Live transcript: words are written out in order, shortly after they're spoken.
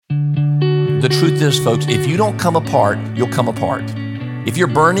The truth is, folks, if you don't come apart, you'll come apart. If you're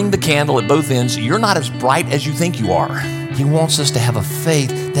burning the candle at both ends, you're not as bright as you think you are. He wants us to have a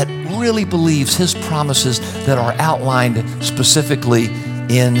faith that really believes His promises that are outlined specifically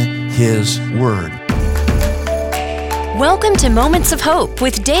in His Word. Welcome to Moments of Hope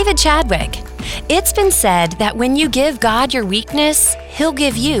with David Chadwick. It's been said that when you give God your weakness, He'll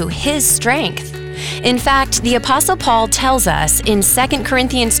give you His strength. In fact, the Apostle Paul tells us in 2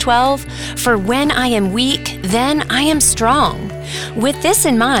 Corinthians 12, "For when I am weak, then I am strong." With this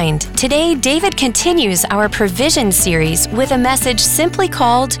in mind, today David continues our Provision series with a message simply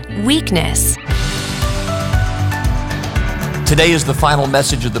called Weakness. Today is the final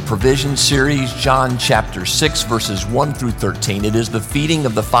message of the Provision series, John chapter 6, verses 1 through 13. It is the feeding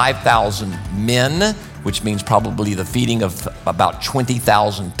of the 5,000 men, which means probably the feeding of about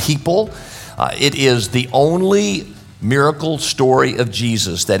 20,000 people. It is the only miracle story of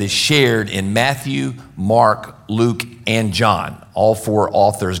Jesus that is shared in Matthew, Mark, Luke, and John, all four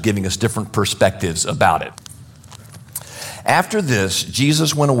authors giving us different perspectives about it. After this,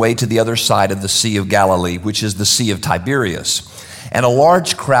 Jesus went away to the other side of the Sea of Galilee, which is the Sea of Tiberias, and a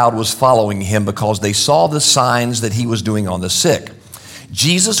large crowd was following him because they saw the signs that he was doing on the sick.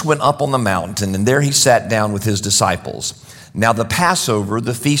 Jesus went up on the mountain, and there he sat down with his disciples. Now the Passover,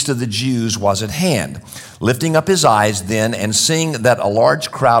 the feast of the Jews, was at hand. Lifting up his eyes then and seeing that a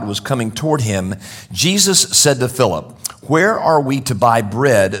large crowd was coming toward him, Jesus said to Philip, "Where are we to buy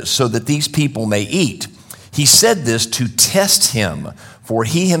bread so that these people may eat?" He said this to test him, for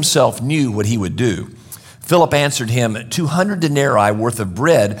he himself knew what he would do. Philip answered him, 200 denarii worth of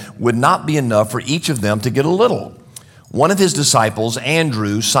bread would not be enough for each of them to get a little. One of his disciples,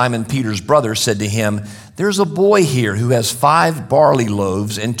 Andrew, Simon Peter's brother, said to him, "There's a boy here who has 5 barley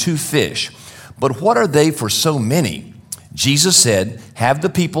loaves and 2 fish, but what are they for so many?" Jesus said, "Have the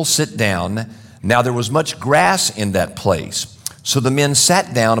people sit down." Now there was much grass in that place. So the men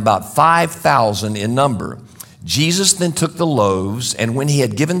sat down, about 5,000 in number. Jesus then took the loaves, and when he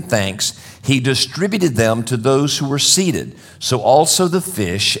had given thanks, he distributed them to those who were seated, so also the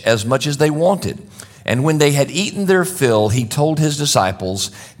fish, as much as they wanted. And when they had eaten their fill, he told his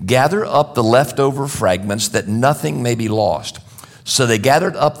disciples, "Gather up the leftover fragments that nothing may be lost." So they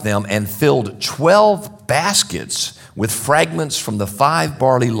gathered up them and filled 12 baskets with fragments from the 5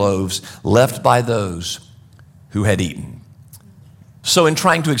 barley loaves left by those who had eaten. So in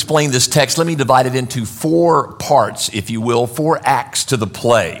trying to explain this text, let me divide it into 4 parts, if you will, 4 acts to the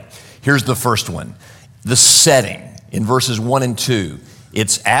play. Here's the first one, the setting in verses 1 and 2.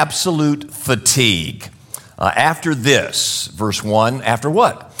 It's absolute fatigue. After this, verse 1, after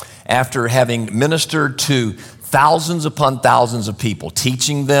what? After having ministered to thousands upon thousands of people,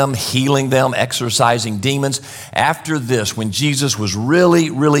 teaching them, healing them, exorcising demons. After this, when Jesus was really,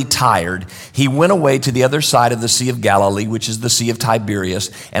 really tired, he went away to the other side of the Sea of Galilee, which is the Sea of Tiberias,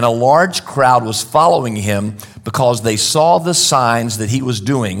 and a large crowd was following him because they saw the signs that he was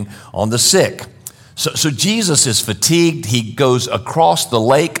doing on the sick. So Jesus is fatigued. He goes across the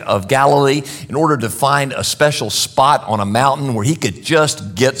Lake of Galilee in order to find a special spot on a mountain where he could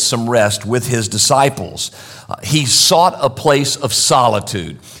just get some rest with his disciples. He sought a place of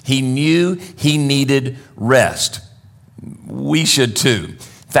solitude. He knew he needed rest. We should too.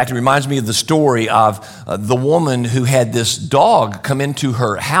 In fact, it reminds me of the story of the woman who had this dog come into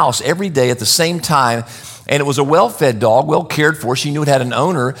her house every day at the same time. And it was a well-fed dog, well cared for. She knew it had an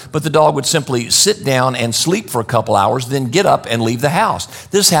owner, but the dog would simply sit down and sleep for a couple hours, then get up and leave the house.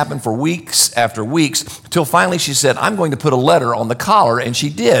 This happened for weeks after weeks, until finally she said, "I'm going to put a letter on the collar," and she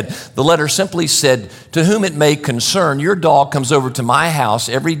did. The letter simply said, "To whom it may concern, your dog comes over to my house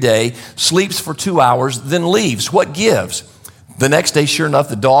every day, sleeps for 2 hours, then leaves. What gives?" The next day, sure enough,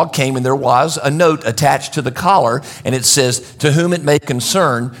 the dog came and there was a note attached to the collar, and it says, "To whom it may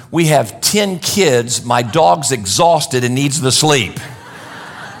concern, we have 10 kids. My dog's exhausted and needs the sleep."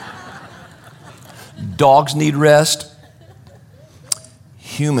 Dogs need rest.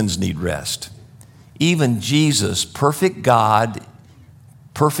 Humans need rest. Even Jesus, perfect God,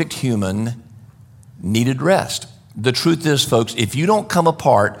 perfect human, needed rest. The truth is, folks, if you don't come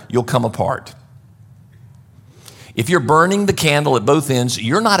apart, you'll come apart. If you're burning the candle at both ends,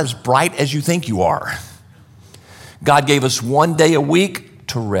 you're not as bright as you think you are. God gave us 1 day a week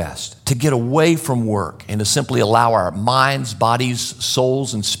to rest, to get away from work, and to simply allow our minds, bodies,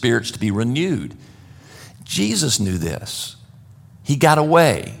 souls, and spirits to be renewed. Jesus knew this. He got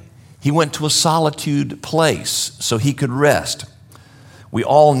away. He went to a solitude place so he could rest. We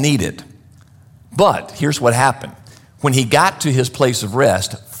all need it. But here's what happened. When he got to his place of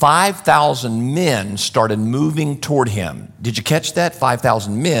rest, 5,000 men started moving toward him. Did you catch that?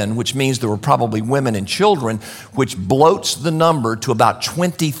 5,000 men, which means there were probably women and children, which bloats the number to about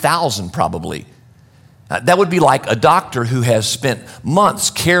 20,000 probably. That would be like a doctor who has spent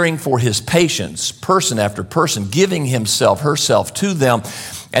months caring for his patients, person after person, giving herself to them.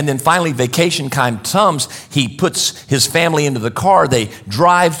 And then finally vacation time comes, he puts his family into the car, they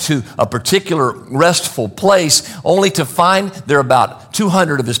drive to a particular restful place, only to find there are about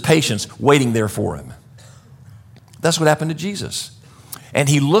 200 of his patients waiting there for him. That's what happened to Jesus. And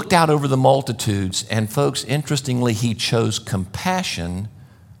he looked out over the multitudes, and folks, interestingly, he chose compassion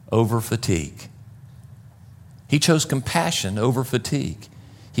over fatigue. He chose compassion over fatigue.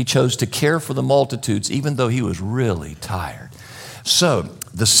 He chose to care for the multitudes even though he was really tired. So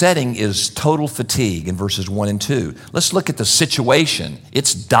the setting is total fatigue in verses 1 and 2. Let's look at the situation.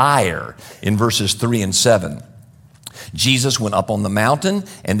 It's dire in verses 3 and 7. Jesus went up on the mountain,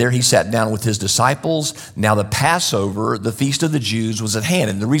 and there he sat down with his disciples. Now the Passover, the feast of the Jews, was at hand.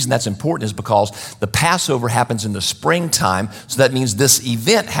 And the reason that's important is because the Passover happens in the springtime, so that means this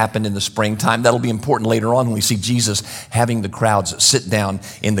event happened in the springtime. That'll be important later on when we see Jesus having the crowds sit down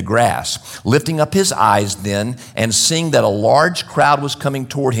in the grass. Lifting up his eyes then, and seeing that a large crowd was coming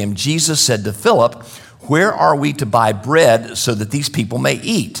toward him, Jesus said to Philip, "Where are we to buy bread so that these people may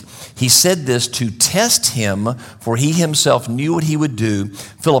eat?" He said this to test him, for he himself knew what he would do.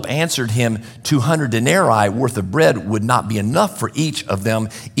 Philip answered him, 200 denarii worth of bread would not be enough for each of them,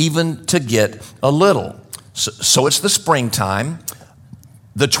 even to get a little. So it's the springtime.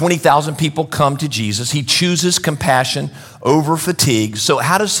 The 20,000 people come to Jesus. He chooses compassion over fatigue. So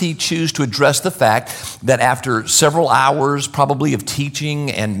how does he choose to address the fact that after several hours probably of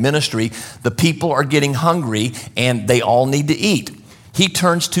teaching and ministry, the people are getting hungry and they all need to eat? He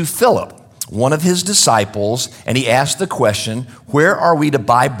turns to Philip, one of his disciples, and he asks the question, "Where are we to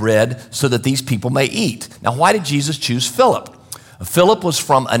buy bread so that these people may eat?" Now, why did Jesus choose Philip? Philip was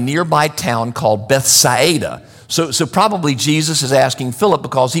from a nearby town called Bethsaida. So probably Jesus is asking Philip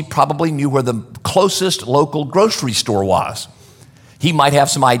because he probably knew where the closest local grocery store was. He might have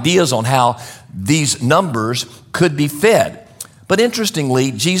some ideas on how these numbers could be fed. But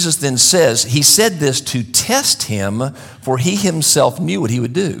interestingly, Jesus then says, he said this to test him, for he himself knew what he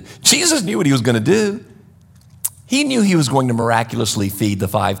would do. Jesus knew what he was going to do. He knew he was going to miraculously feed the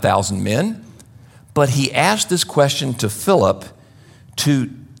 5,000 men. But he asked this question to Philip to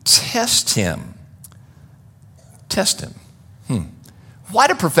test him. Test him. Why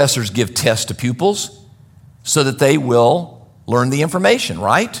do professors give tests to pupils? So that they will learn the information,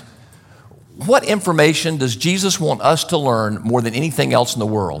 right? What information does Jesus want us to learn more than anything else in the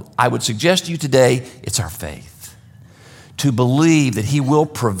world? I would suggest to you today, it's our faith. To believe that he will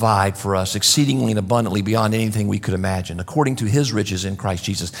provide for us exceedingly and abundantly beyond anything we could imagine, according to his riches in Christ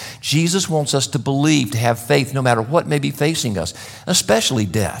Jesus. Jesus wants us to believe, to have faith no matter what may be facing us, especially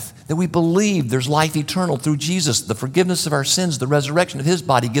death. That we believe there's life eternal through Jesus, the forgiveness of our sins, the resurrection of his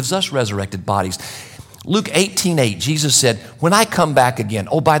body gives us resurrected bodies. Luke 18:8, Jesus said, "When I come back again,"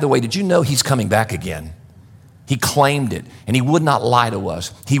 oh, by the way, did you know he's coming back again? He claimed it, and he would not lie to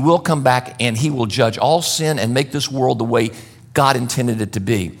us. He will come back, and he will judge all sin and make this world the way God intended it to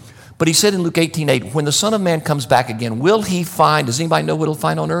be. But he said in Luke 18:8, when the Son of Man comes back again, will he find, does anybody know what he'll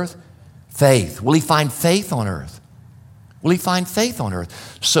find on earth? Faith. Will he find faith on earth? Will he find faith on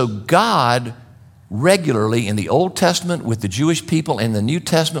earth? So God regularly in the Old Testament with the Jewish people and the New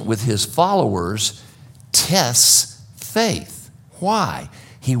Testament with his followers tests faith. Why?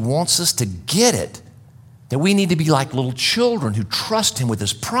 He wants us to get it, that we need to be like little children who trust him with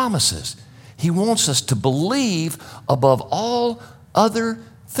his promises. He wants us to believe above all other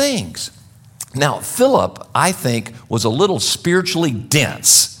things. Now, Philip, I think, was a little spiritually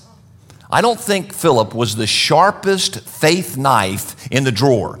dense. I don't think Philip was the sharpest faith knife in the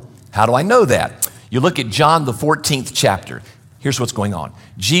drawer. How do I know that? You look at John, the 14th chapter. Here's what's going on.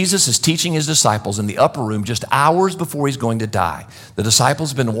 Jesus is teaching his disciples in the upper room just hours before he's going to die. The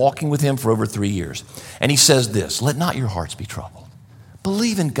disciples have been walking with him for over 3 years. And he says this, "Let not your hearts be troubled.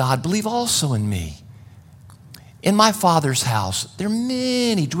 Believe in God, believe also in me. In my Father's house, there are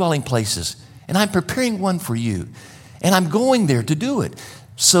many dwelling places, and I'm preparing one for you. And I'm going there to do it,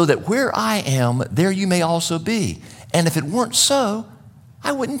 so that where I am, there you may also be. And if it weren't so,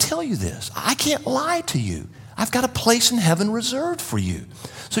 I wouldn't tell you this. I can't lie to you. I've got a place in heaven reserved for you."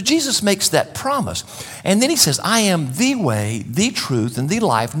 So Jesus makes that promise. And then he says, "I am the way, the truth, and the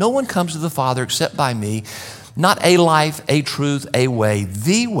life. No one comes to the Father except by me." Not a life, a truth, a way,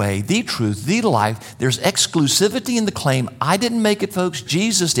 the truth, the life. There's exclusivity in the claim. I didn't make it, folks.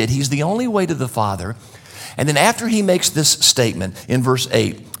 Jesus did. He's the only way to the Father. And then after he makes this statement in verse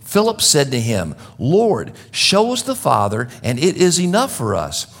 8, Philip said to him, Lord, show us the Father, and it is enough for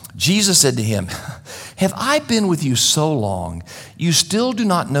us. Jesus said to him, have I been with you so long? You still do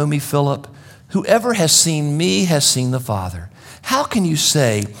not know me, Philip? Whoever has seen me has seen the Father. How can you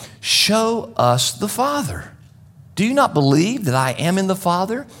say, show us the Father? Do you not believe that I am in the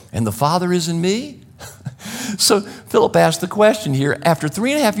Father and the Father is in me? So Philip asked the question here after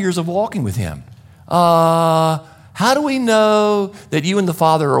 3.5 years of walking with him. How do we know that you and the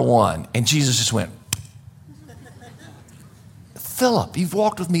Father are one? And Jesus just went, Philip, you've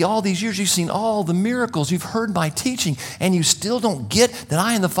walked with me all these years. You've seen all the miracles. You've heard my teaching, and you still don't get that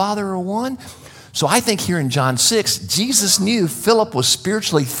I and the Father are one? So I think here in John 6, Jesus knew Philip was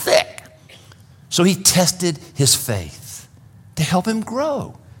spiritually thick. So he tested his faith to help him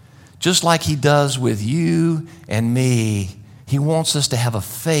grow. Just like he does with you and me, he wants us to have a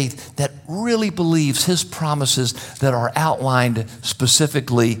faith that really believes his promises that are outlined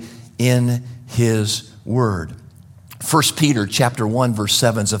specifically in his word. 1 Peter chapter 1, verse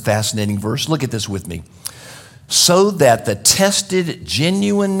 7 is a fascinating verse. Look at this with me. So that the tested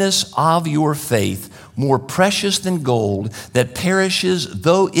genuineness of your faith, more precious than gold that perishes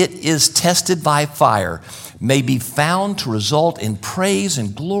though it is tested by fire, may be found to result in praise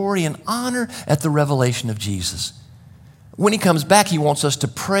and glory and honor at the revelation of Jesus. When he comes back, he wants us to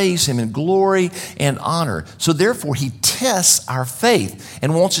praise him in glory and honor. So therefore, he tests our faith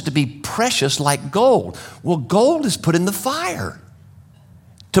and wants it to be precious like gold. Well, gold is put in the fire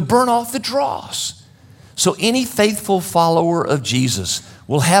to burn off the dross. So any faithful follower of Jesus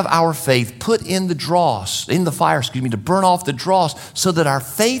will have our faith put in the fire, to burn off the dross so that our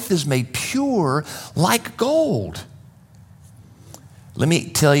faith is made pure like gold. Let me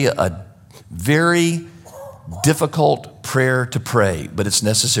tell you a very difficult prayer to pray, but it's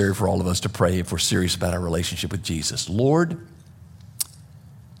necessary for all of us to pray if we're serious about our relationship with Jesus. Lord,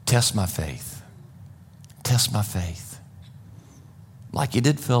 test my faith. Test my faith. Like you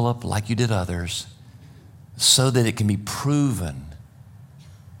did Philip, like you did others, so that it can be proven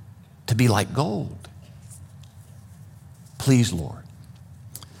to be like gold. Please, Lord.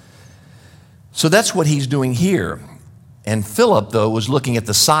 So that's what he's doing here. And Philip, though, was looking at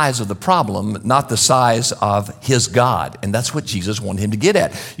the size of the problem, not the size of his God. And that's what Jesus wanted him to get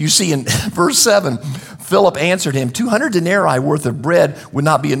at. You see in verse 7, Philip answered him, 200 denarii worth of bread would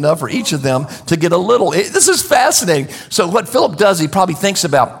not be enough for each of them to get a little. This is fascinating. So what Philip does, he probably thinks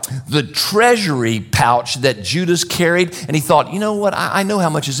about the treasury pouch that Judas carried. And he thought, you know what? I know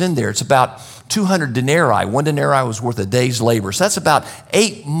how much is in there. It's about 200 denarii. 1 denarii was worth a day's labor. So that's about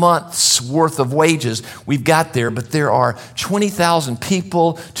 8 months worth of wages we've got there. But there are 20,000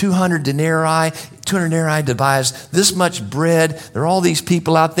 people, 200 denarii. 200 denarii buys this much bread. There are all these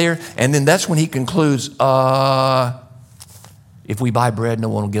people out there. And then that's when he concludes, if we buy bread, no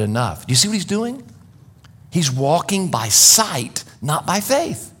one will get enough. Do you see what he's doing? He's walking by sight, not by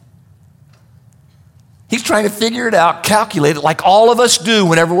faith. He's trying to figure it out, calculate it like all of us do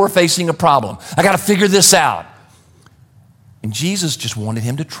whenever we're facing a problem. I got to figure this out. And Jesus just wanted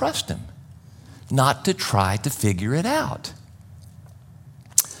him to trust him, not to try to figure it out.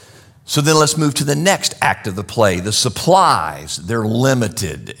 So then let's move to the next act of the play. The supplies, they're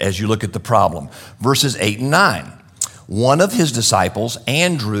limited as you look at the problem. Verses 8 and 9. One of his disciples,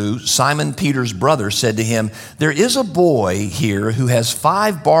 Andrew, Simon Peter's brother, said to him, there is a boy here who has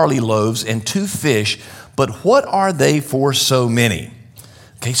 5 barley loaves and 2 fish, but what are they for so many?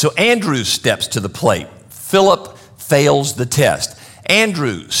 Okay, so Andrew steps to the plate. Philip fails the test.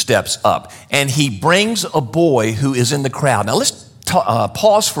 Andrew steps up, and he brings a boy who is in the crowd. Now let's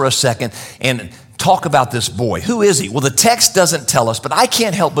pause for a second and talk about this boy. Who is he? Well, the text doesn't tell us, but I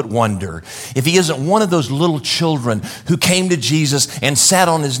can't help but wonder if he isn't one of those little children who came to Jesus and sat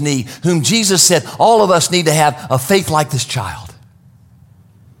on his knee, whom Jesus said, all of us need to have a faith like this child.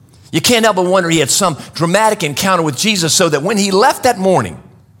 You can't help but wonder he had some dramatic encounter with Jesus so that when he left that morning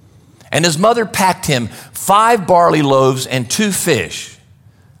and his mother packed him 5 barley loaves and 2 fish.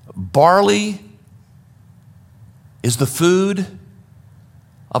 Barley is the food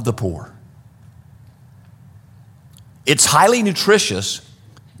of the poor. It's highly nutritious,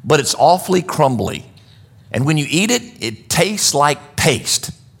 but it's awfully crumbly. And when you eat it, it tastes like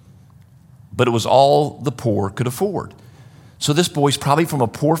paste. But it was all the poor could afford. So this boy's probably from a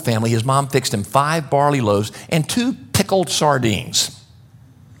poor family. His mom fixed him 5 barley loaves and 2 pickled sardines.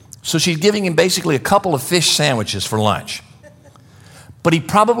 So she's giving him basically a couple of fish sandwiches for lunch. But he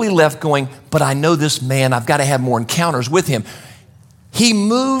probably left going, but I know this man, I've got to have more encounters with him. He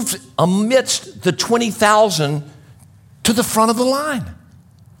moved amidst the 20,000 to the front of the line.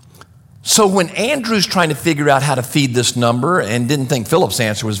 So when Andrew's trying to figure out how to feed this number and didn't think Philip's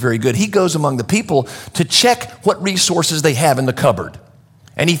answer was very good, he goes among the people to check what resources they have in the cupboard.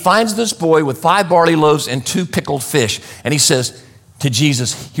 And he finds this boy with 5 barley loaves and 2 pickled fish. And he says to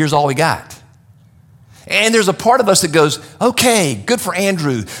Jesus, here's all we got. And there's a part of us that goes, okay, good for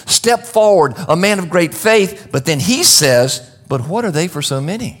Andrew. Step forward, a man of great faith. But then he says, but what are they for so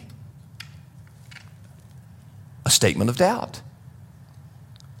many? A statement of doubt.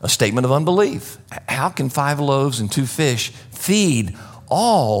 A statement of unbelief. How can 5 loaves and 2 fish feed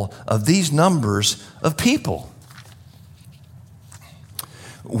all of these numbers of people?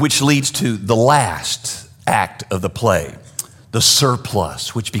 Which leads to the last act of the play, the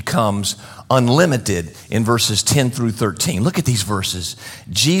surplus, which becomes unlimited in verses 10 through 13. Look at these verses.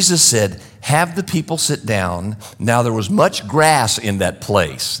 Jesus said, have the people sit down. Now there was much grass in that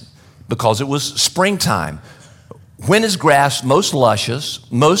place because it was springtime. When is grass most luscious,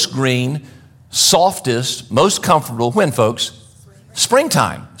 most green, softest, most comfortable? When, folks?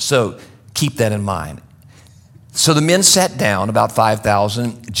 Springtime. So keep that in mind. So the men sat down, about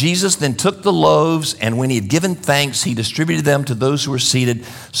 5,000. Jesus then took the loaves, and when he had given thanks, he distributed them to those who were seated.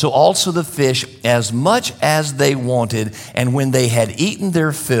 So also the fish, as much as they wanted. And when they had eaten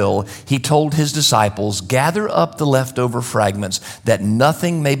their fill, he told his disciples, gather up the leftover fragments, that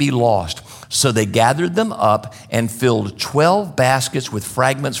nothing may be lost. So they gathered them up and filled 12 baskets with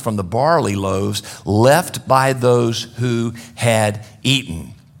fragments from the barley loaves left by those who had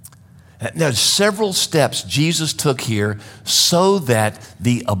eaten. There's several steps Jesus took here so that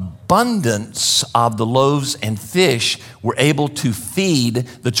the abundance of the loaves and fish were able to feed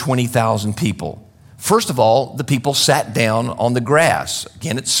the 20,000 people. First of all, the people sat down on the grass.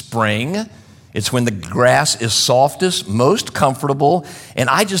 Again, it's spring. It's when the grass is softest, most comfortable. And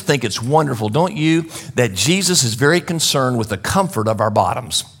I just think it's wonderful, don't you, that Jesus is very concerned with the comfort of our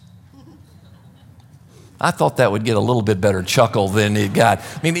bottoms. I thought that would get a little bit better chuckle than it got.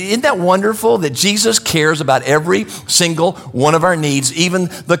 I mean, isn't that wonderful that Jesus cares about every single one of our needs, even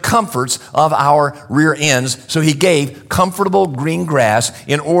the comforts of our rear ends? So he gave comfortable green grass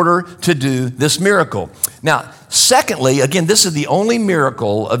in order to do this miracle. Now, secondly, again, this is the only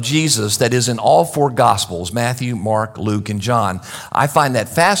miracle of Jesus that is in all 4 Gospels, Matthew, Mark, Luke, and John. I find that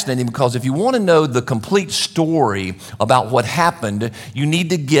fascinating because if you want to know the complete story about what happened, you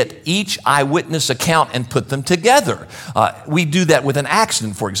need to get each eyewitness account and put them together. We do that with an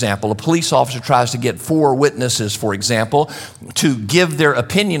accident, for example. A police officer tries to get 4 witnesses, for example, to give their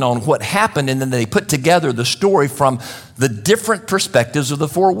opinion on what happened, and then they put together the story from the different perspectives of the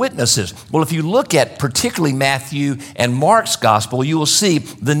 4 witnesses. Well, if you look at particularly Matthew and Mark's gospel, you will see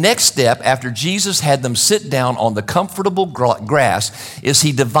the next step after Jesus had them sit down on the comfortable grass is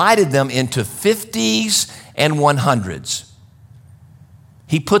he divided them into 50s and 100s.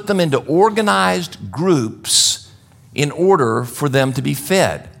 He put them into organized groups in order for them to be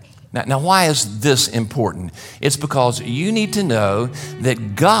fed. Now, why is this important? It's because you need to know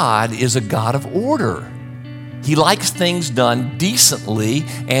that God is a God of order. He likes things done decently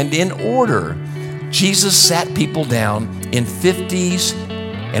and in order. Jesus sat people down in 50s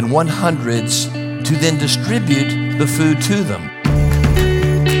and 100s to then distribute the food to them.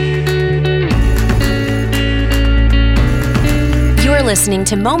 You're listening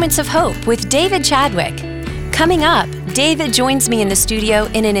to Moments of Hope with David Chadwick. Coming up, David joins me in the studio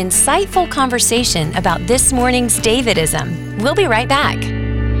in an insightful conversation about this morning's Davidism. We'll be right back.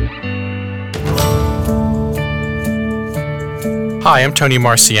 Hi, I'm Tony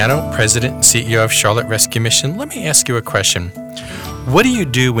Marciano, President and CEO of Charlotte Rescue Mission. Let me ask you a question. What do you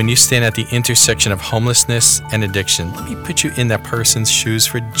do when you stand at the intersection of homelessness and addiction? Let me put you in that person's shoes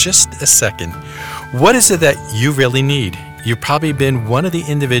for just a second. What is it that you really need? You've probably been one of the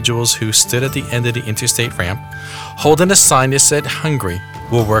individuals who stood at the end of the interstate ramp, holding a sign that said, "Hungry,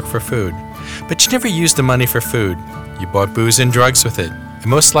 will work for food." But you never used the money for food. You bought booze and drugs with it. And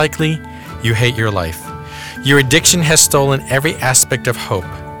most likely, you hate your life. Your addiction has stolen every aspect of hope.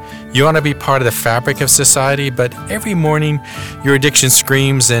 You want to be part of the fabric of society, but every morning your addiction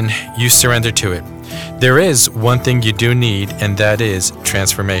screams and you surrender to it. There is one thing you do need, and that is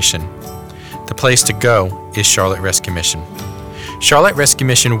transformation. The place to go is Charlotte Rescue Mission. Charlotte Rescue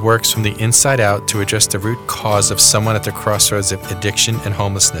Mission works from the inside out to address the root cause of someone at the crossroads of addiction and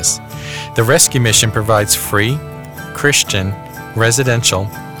homelessness. The Rescue Mission provides free, Christian, residential,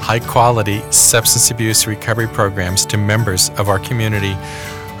 high-quality substance abuse recovery programs to members of our community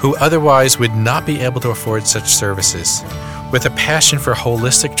who otherwise would not be able to afford such services. With a passion for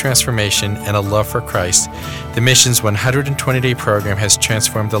holistic transformation and a love for Christ, the mission's 120-day program has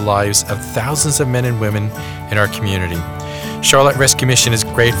transformed the lives of thousands of men and women in our community. Charlotte Rescue Mission is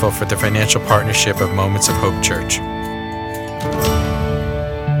grateful for the financial partnership of Moments of Hope Church.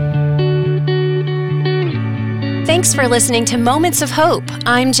 Thanks for listening to Moments of Hope.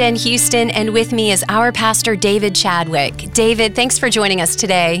 I'm Jen Houston, and with me is our pastor, David Chadwick. David, thanks for joining us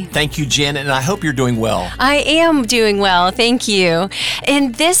today. Thank you, Jen, and I hope you're doing well. I am doing well, thank you.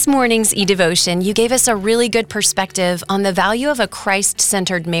 In this morning's e-devotion, you gave us a really good perspective on the value of a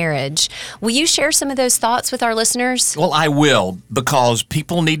Christ-centered marriage. Will you share some of those thoughts with our listeners? Well, I will, because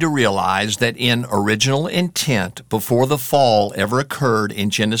people need to realize that in original intent, before the fall ever occurred in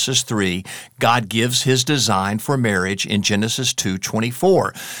Genesis 3, God gives His design for marriage in Genesis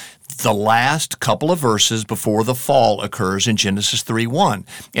 2:24. The last couple of verses before the fall occurs in Genesis 3:1.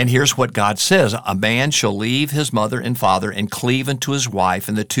 And here's what God says: "A man shall leave his mother and father and cleave unto his wife,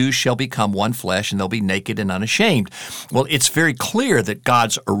 and the two shall become one flesh, and they'll be naked and unashamed." Well, it's very clear that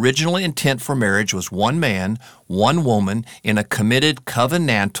God's original intent for marriage was one man, one woman, in a committed,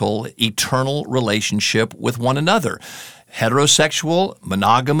 covenantal, eternal relationship with one another. Heterosexual,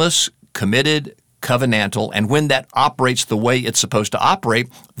 monogamous, committed, covenantal, and when that operates the way it's supposed to operate,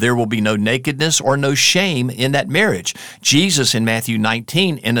 there will be no nakedness or no shame in that marriage. Jesus in Matthew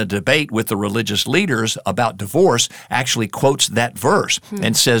 19, in a debate with the religious leaders about divorce, actually quotes that verse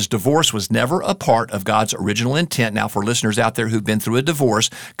and says divorce was never a part of God's original intent. Now, for listeners out there who've been through a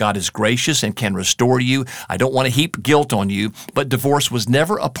divorce, God is gracious and can restore you. I don't want to heap guilt on you, but divorce was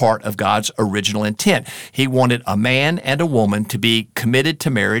never a part of God's original intent. He wanted a man and a woman to be committed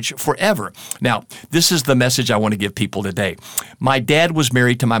to marriage forever. Now, this is the message I want to give people today. My dad was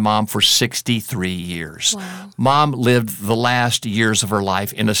married to my mom for 63 years. Wow. Mom lived the last years of her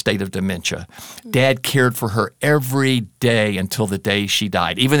life in a state of dementia. Dad cared for her every day until the day she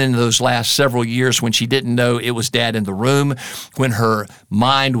died. Even in those last several years when she didn't know it was Dad in the room, when her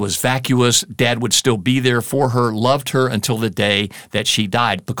mind was vacuous, Dad would still be there for her, loved her until the day that she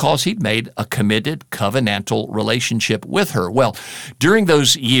died, because he'd made a committed, covenantal relationship with her. Well, during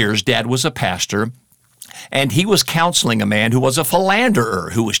those years, Dad was a pastor, and he was counseling a man who was a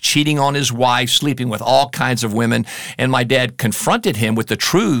philanderer, who was cheating on his wife, sleeping with all kinds of women. And my dad confronted him with the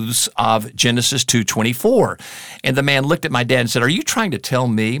truths of Genesis 2:24. And the man looked at my dad and said, "Are you trying to tell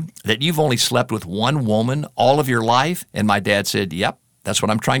me that you've only slept with one woman all of your life?" And my dad said, "Yep. That's what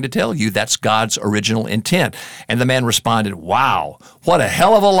I'm trying to tell you. That's God's original intent." And the man responded, "Wow, what a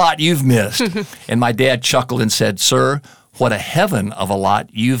hell of a lot you've missed." And my dad chuckled and said, "Sir, what a heaven of a lot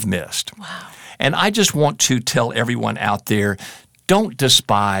you've missed." Wow. And I just want to tell everyone out there, don't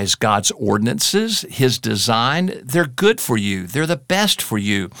despise God's ordinances, His design. They're good for you. They're the best for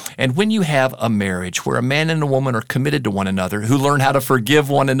you. And when you have a marriage where a man and a woman are committed to one another, who learn how to forgive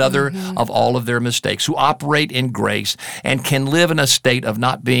one another of all of their mistakes, who operate in grace and can live in a state of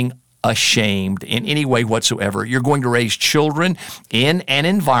not being ashamed in any way whatsoever, you're going to raise children in an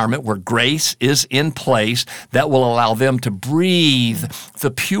environment where grace is in place that will allow them to breathe the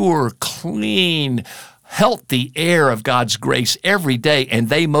pure, clean, healthy air of God's grace every day, and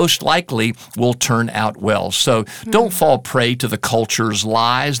they most likely will turn out well. So don't fall prey to the culture's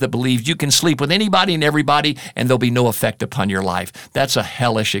lies that believe you can sleep with anybody and everybody and there'll be no effect upon your life. That's a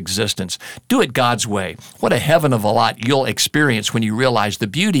hellish existence. Do it God's way. What a heaven of a lot you'll experience when you realize the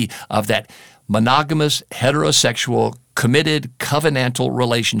beauty of that monogamous, heterosexual, committed, covenantal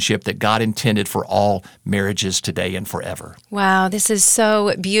relationship that God intended for all marriages today and forever. Wow, this is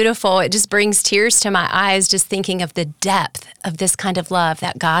so beautiful. It just brings tears to my eyes just thinking of the depth of this kind of love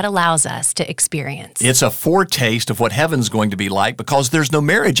that God allows us to experience. It's a foretaste of what heaven's going to be like, because there's no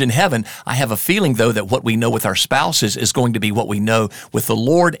marriage in heaven. I have a feeling, though, that what we know with our spouses is going to be what we know with the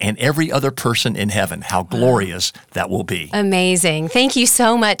Lord and every other person in heaven. How glorious that will be. Amazing. Thank you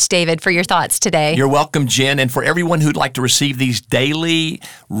so much, David, for your thoughts today. You're welcome, Jen. And for everyone who'd like to receive these daily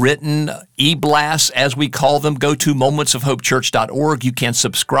written e-blasts, as we call them, go to momentsofhopechurch.org. You can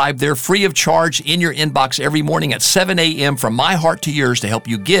subscribe there free of charge in your inbox every morning at 7 a.m. from my heart to yours to help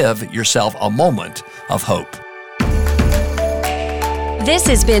you give yourself a moment of hope. This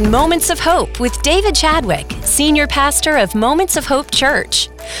has been Moments of Hope with David Chadwick, Senior Pastor of Moments of Hope Church.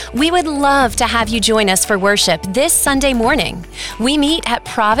 We would love to have you join us for worship this Sunday morning. We meet at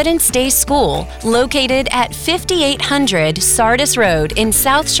Providence Day School, located at 5800 Sardis Road in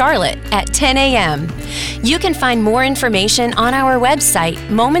South Charlotte at 10 a.m. You can find more information on our website,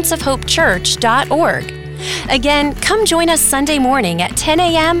 momentsofhopechurch.org. Again, come join us Sunday morning at 10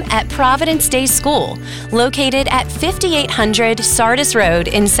 a.m. at Providence Day School, located at 5800 Sardis Road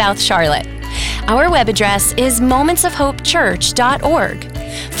in South Charlotte. Our web address is momentsofhopechurch.org.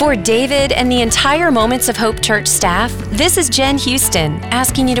 For David and the entire Moments of Hope Church staff, this is Jen Houston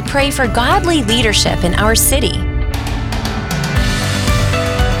asking you to pray for godly leadership in our city.